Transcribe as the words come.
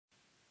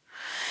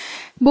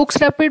Books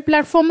rapid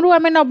platform रु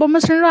आम नवम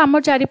श्रेणी आम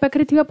चारि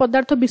पाखे थिबा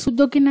पदार्थ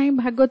विशुद्ध कि नहीं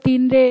भाग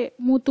 3 रे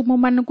मु तुम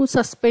मानकु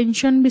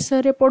सस्पेंशन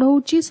विषय रे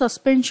पढ़ाऊची।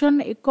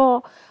 सस्पेंशन एक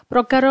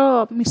प्रकार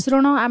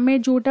मिश्रण आमे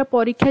जोटा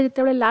परीक्षा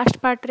जिते लास्ट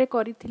पार्ट रे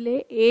करथिले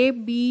ए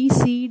बी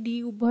सी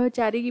डी उभय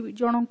 4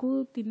 जन को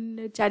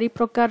 4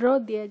 प्रकार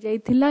दिया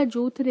जाइथिला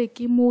जो थरे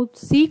कि मु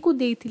सी को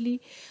देइथिली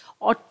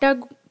अट्टा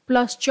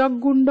प्लस चक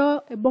गुंड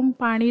एवं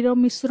पानी रो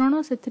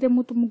मिश्रण से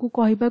मु तुमको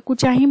कहबा को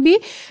चाहिबी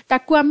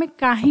ताकू आमे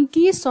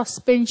काहेकि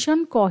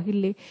सस्पेंशन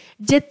कहिले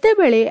जेते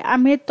बेले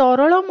आमे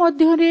तरल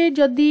मध्य रे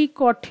जदी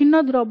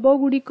कठिन द्रव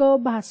गुड़िक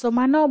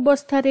भासमान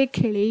अवस्था रे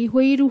खेलेई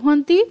होई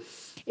रुहंती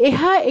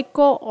एहा एक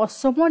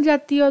असम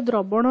जातीय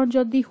द्रवण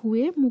जदि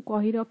हुए मु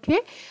कहि रखे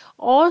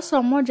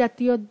असम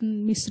जातीय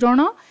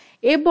मिश्रण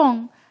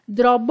एवं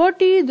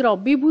द्रवटी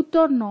द्रवीभूत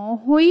न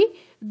होई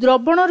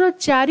द्रवणर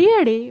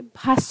चारिआडे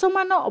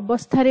भासमान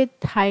अवस्था रे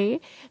थाए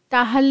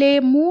ताहले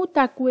मु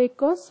ताकू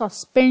एक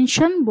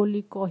सस्पेंशन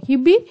बोली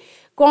कहिबी।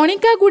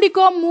 कणिका गुड़िक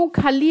मु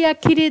खाली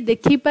आखिरे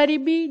देखि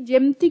परिबी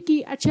जेमति कि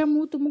अच्छा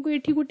मु तुमको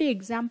एठी गोटे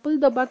एग्जांपल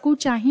दबाकू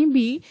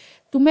चाहिबी।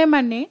 तुमे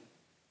माने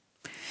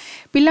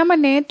पिला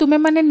माने तुमे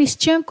माने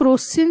निश्चय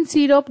क्रोसिन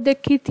सिरप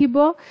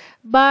देखिथिबो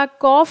बा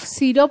कफ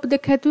सिरप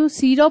देखाथु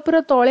सिरप र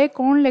तळे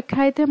कोन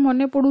लेखाय थे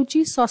मने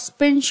पडुची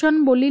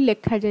सस्पेंशन बोली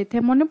लेखा जाय थे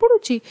मने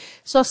पडुची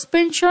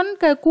सस्पेंशन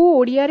को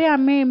ओडिया रे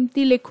आमे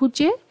एम्ति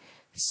लेखुचे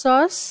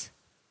सस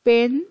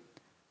पेन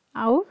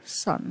आउ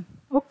सन।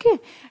 ओके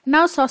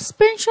नाउ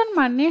सस्पेंशन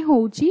माने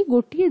होउची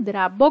गोटी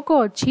द्रावक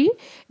अछि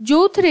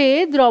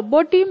जोथरे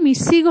द्रवटी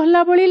मिसी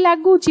गला बळी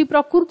लागुची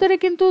प्रकृति रे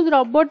किंतु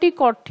द्रवटी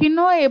कठिन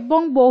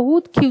एवं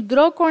बहुत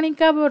क्षुद्र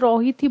कणिका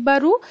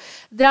रहिथिबारु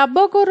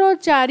द्रावकर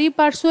चारि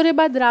पार्श्व रे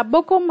बा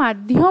द्रावक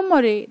माध्यम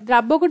रे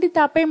द्रावकटी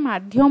तापे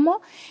माध्यम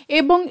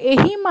एवं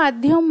एही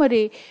माध्यम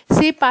रे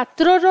से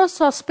पात्र रो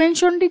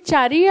सस्पेंशन टी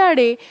चारि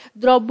आडे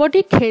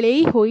द्रवटी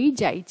खेलेई होई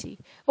जाईची।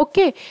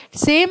 ओके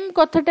सेम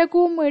कथाटा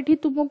को मुझे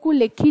तुमको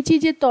लिखी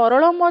जे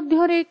तरल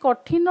मध्य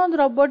कठिन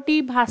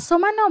द्रवटी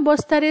भासमान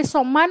अवस्था रे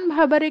समान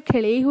भाव में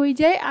खेले हो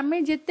जाए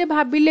आमे जेते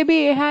भाबिले भी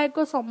यह एक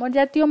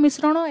समजातीय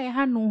मिश्रण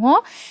यह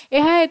नुह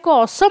यह एक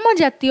असम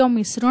जातीय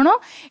मिश्रण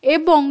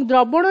एवं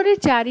द्रवण रे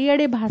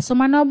चारिआडे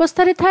भासमान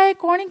अवस्था रे थाए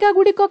कणिका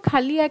गुड़िक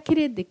खाली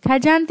आखिरे देखा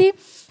जाती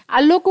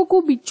आलोक को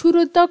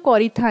विच्छुरित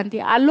करिथांती।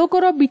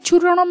 आलोकर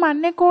विच्छुरण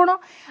माने कौन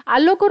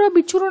आलोकर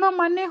विच्छुरण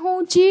माने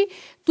होउची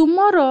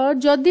तुमर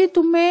जदि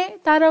तुमे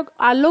तार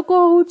आलोक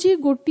होउची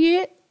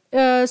गोटिए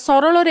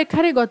सरल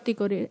रेखारे गति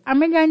करे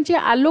आमे जानचे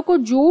आलोक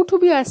जोठु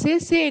भी आसे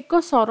से एक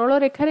सरल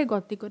रेखारे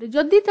गति करे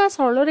जदि ता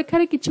सरल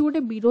रेखारे किछि गोटे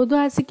विरोध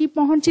आसिकी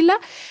पहुंचिला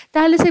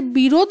ताहले से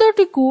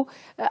विरोधटी को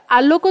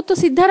आलोक तो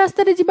सीधा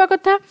रास्ता रे जिबा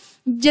कथा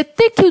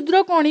जेते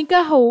क्षुद्र कणिका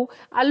हो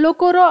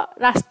आलोकर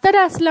रास्ता रे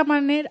आसला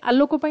माने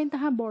आलोक पई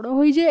ताहा बड़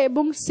होई जे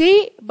एवं से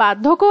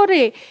बाधक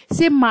रे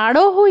से माड़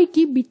होई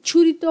कि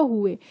विच्छुरित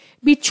हुए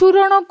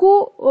विच्छुरण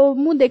को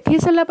मु देखै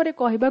सला परे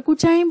कहबा को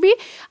चाहिबी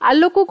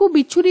आलोक को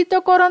विच्छुरित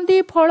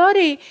करंती फल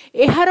रे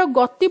एहार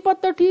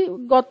गतिपथटी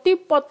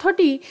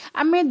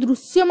आमे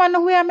दृश्यमान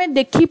हुए आमे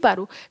देखि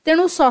पारु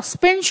तेनु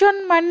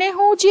सस्पेंशन माने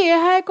होउची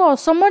एहा एक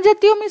असम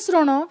जातीय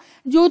मिश्रण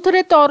जो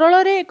थरे तरल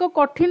रे एक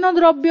कठिन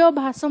द्रव्य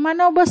भासमान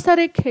अवस्था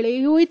रे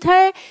खेले होई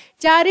थाए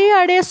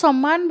चारिआडे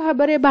समान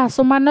भाव में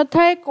भासमान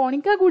थाए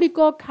कणिका गुड़िक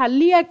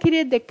खाली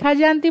आखिरे देखा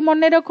जाती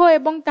मन रख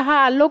एवं ताहा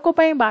आलोक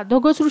पई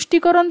बाधक सृष्टि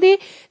करती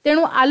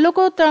तेणु आलोक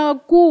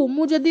को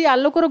मु जदि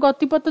आलोकर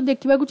गतिपथ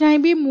देखा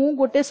चाहिए मु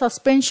गोटे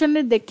सस्पेंशन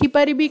रे देखि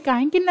परिबी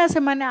काहेकि ना से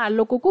माने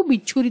आलोक को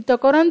विच्छुरित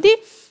करती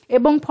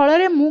एवं फल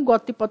रे मु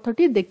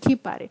गतिपथटी देखि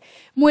पारे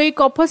मु ए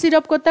कफ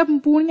सिरप कथा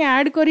पुणी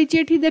ऐड करिछि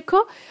एठी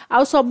देखो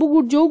आ सब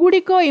जो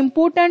गुड़िक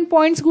इंपोर्टेंट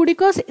पॉइंट्स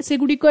गुड़िक से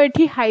गुड़िक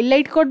एठी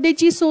हाईलाइट कर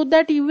देछि so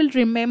that you will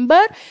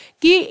remember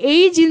कि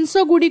एई जिंस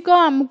गुड़िक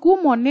हमकु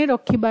मने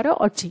रखिबार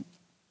अछि।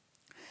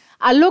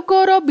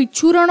 आलोकर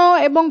विच्छुरण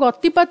एवं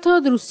गतिपथ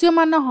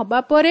दृश्यमान हवा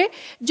परे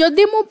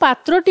जदि मु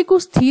पात्रटी को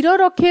स्थिर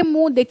रखे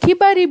मु देखि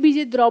पारिबी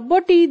जे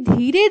द्रवटी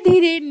धीरे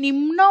धीरे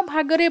निम्न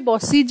भागरे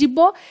बसी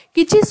जिवो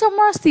किछि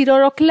समय स्थिर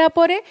रखला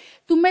परे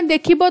तुमे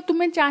देखिबो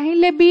तुमे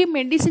चाहिले भी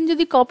मेडिसिन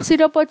जदि कफ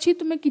सिरप अछि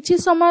तुमे किछि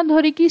समय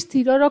धरिकी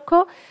स्थिर रख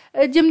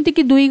जेमति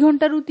कि 2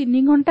 घंटा रु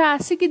 3 घंटा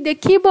आसिकी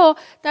देखिबो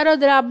तार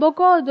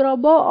द्रावक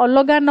द्रव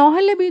अलगा न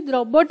हेले भी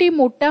द्रवटी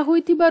मोटा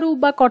होइथिबारु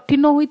बा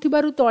कठिन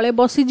होइथिबारु तळे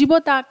बसी जिवो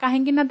ता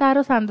काहेकि ना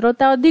तार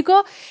सांद्रता अधिक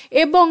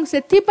एवं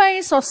सेथि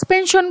पई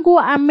सस्पेंशन को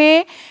आमे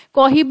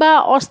कहिबा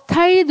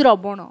अस्थायी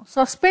द्रवण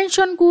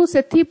सस्पेंशन को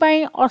सेथि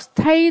पई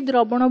अस्थायी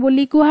द्रवण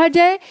बोली कुहा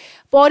जाए।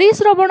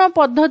 परिश्रवण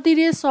पद्धति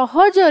रे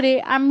सहजरे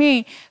आमे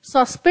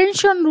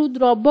सस्पेंशन रु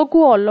द्रव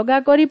को अलगा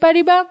करि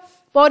परिबा।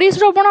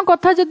 परिश्रवण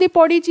कथा जदि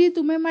पड़ी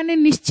तुमे माने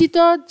निश्चित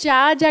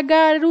चा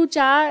जगार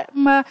चा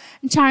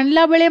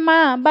छाणला बेले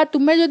माँ बा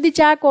तुमे जदि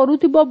चा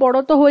करूथिबो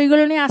बड़ तो होई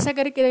गलनी आशा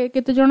करे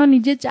केते जण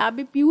निजे चा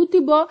भी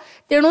पिउथिबो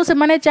तेणु से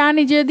माने चा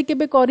निजे जदि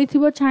केबे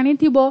करिथिबो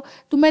छाणीथिबो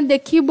तुमे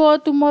देखिबो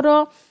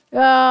तुमरो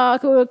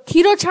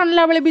क्षीर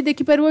छाणला बेले भी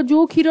देखि परबो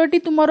जो क्षीरटी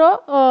तुमर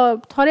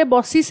थरे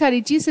बसी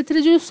सारी से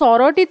जो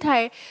सरटी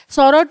थाए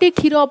सरटी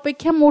क्षीर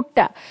अपेक्षा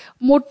मोटा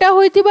मोटा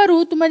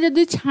होइतिबारु तुम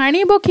जदि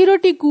छाणीबो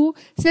क्षीरटी को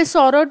से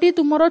सरटी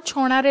तुमर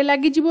छणारे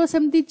लागि जिवो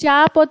सेमती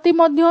चा पत्ती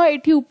मध्य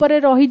एठी ऊपर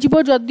रही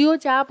जिवो जदिओ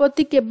चा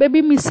पत्ती केबे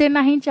भी मिसे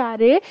नाही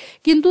चारे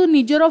किंतु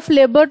निजर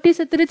फ्लेवरटी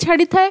सेतरे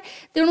छाड़ी थाए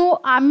तेणु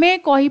आमे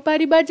कहि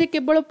परिबा जे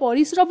केवल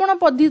परिश्रवण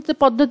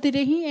पद्धति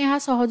रे ही यह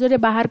सहजरे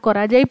बाहर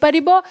करा जाई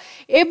परिबो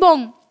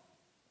एवं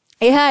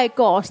यह एक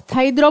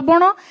अस्थायी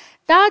द्रवण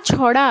ता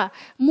छड़ा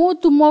मु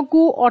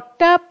तुमको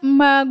अट्टा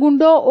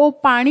गुंड और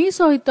पानी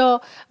सहित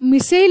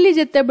मिसेली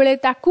जेते बेले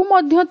ताकू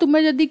मध्य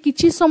तुमे जदि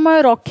किछि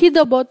समय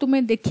रखिदब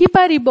तुमे देखि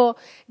पारिबो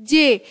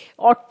जे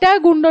अट्टा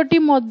गुंडटी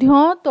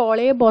मध्य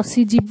तले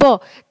बसी जिवो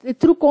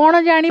एथरु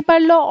कोन जानि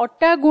पारलो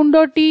अट्टा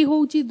गुंडटी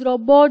होउची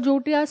द्रव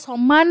जोटा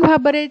समान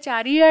भाबरे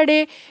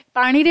चारिआडे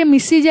पानी रे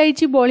मिसी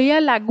जाईची बलिया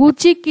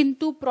लागुची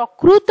किंतु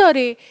प्रकृत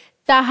रे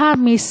ताहा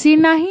मिसी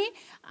नाही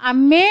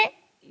आमे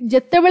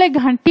जेतेबेले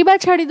घांटीबा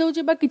छाड़ी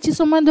दउचे बा किछि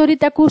समय धरी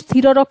ताकू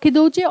स्थिर रखी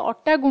दउचे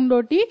अट्टा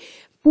गुंडटी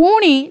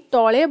पुणी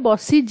तले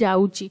बसी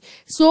जाउची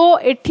सो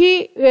एठी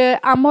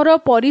आमर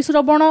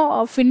परिश्रवण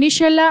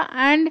फिनिश हैला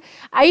एंड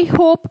आई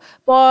होप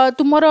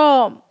तुमरो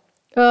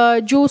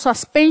जो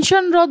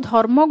सस्पेंशन रो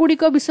धर्म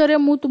गुड़िक विषय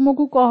मु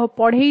तुमको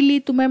पढ़ेली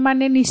तुमे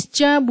माने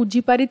निश्चय बुझी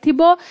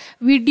पारिथिबो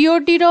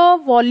वीडियोटी रो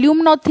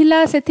वॉल्यूम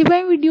नथिला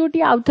सेथिबाई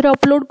वीडियोटी आउथरे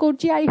अपलोड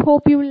करछि I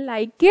hope you will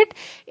like it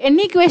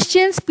any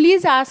questions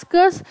please ask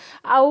us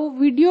आउ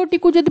वीडियोटी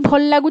को जदि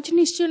भल लागुछि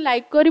निश्चय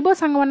लाइक करिवो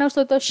संग मानक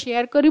सहित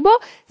शेयर करिवो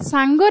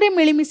सांगरे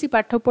मिलिमिसी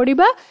पाठ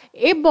पढिबा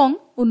एवं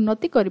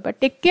उन्नति करिबा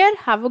take care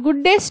have a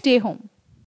good day stay home.